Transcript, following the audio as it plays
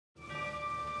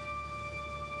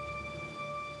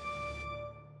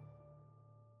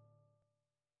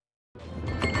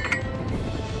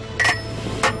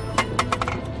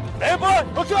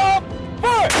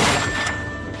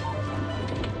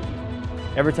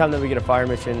Every time that we get a fire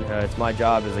mission, it's my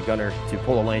job as a gunner to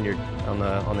pull a lanyard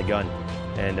on the gun.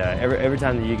 And every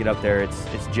time that you get up there,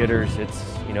 it's jitters,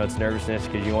 it's nervousness,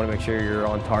 because you want to make sure you're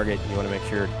on target. You want to make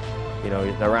sure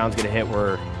the round's going to hit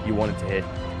where you want it to hit.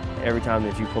 Every time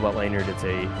that you pull that lanyard, it's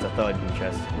a thud in the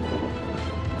chest.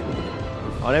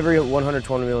 On every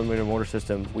 120mm mortar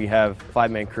system, we have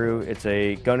 5-man crew. It's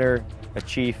a gunner, a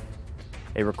chief,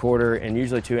 a recorder, and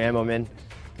usually 2 ammo men.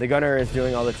 The gunner is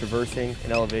doing all the traversing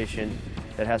and elevation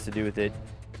that has to do with it.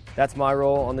 That's my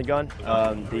role on the gun.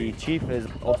 The chief is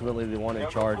ultimately the one in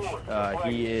charge.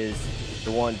 He is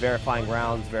the one verifying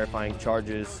rounds, verifying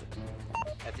charges,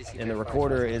 and the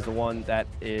recorder is the one that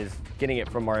is getting it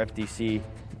from our FDC,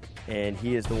 and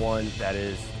he is the one that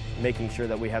is making sure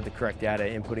that we have the correct data,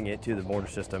 inputting it to the mortar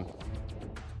system.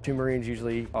 2 Marines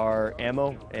usually are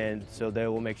ammo, and so they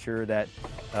will make sure that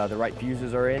the right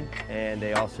fuses are in, and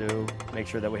they also make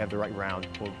sure that we have the right round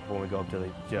when we go up to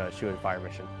the shoot and fire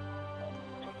mission.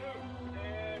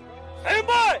 Stand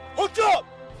by! Hooked up!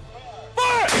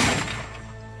 Fire!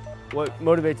 What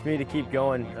motivates me to keep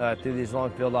going through these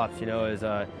long field ops, is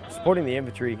supporting the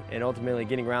infantry and ultimately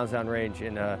getting rounds down range.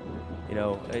 And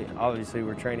obviously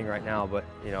we're training right now, but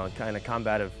in kind of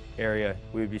combative area,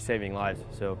 we would be saving lives.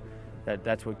 So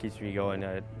that's what keeps me going,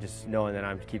 just knowing that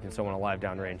I'm keeping someone alive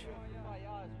downrange.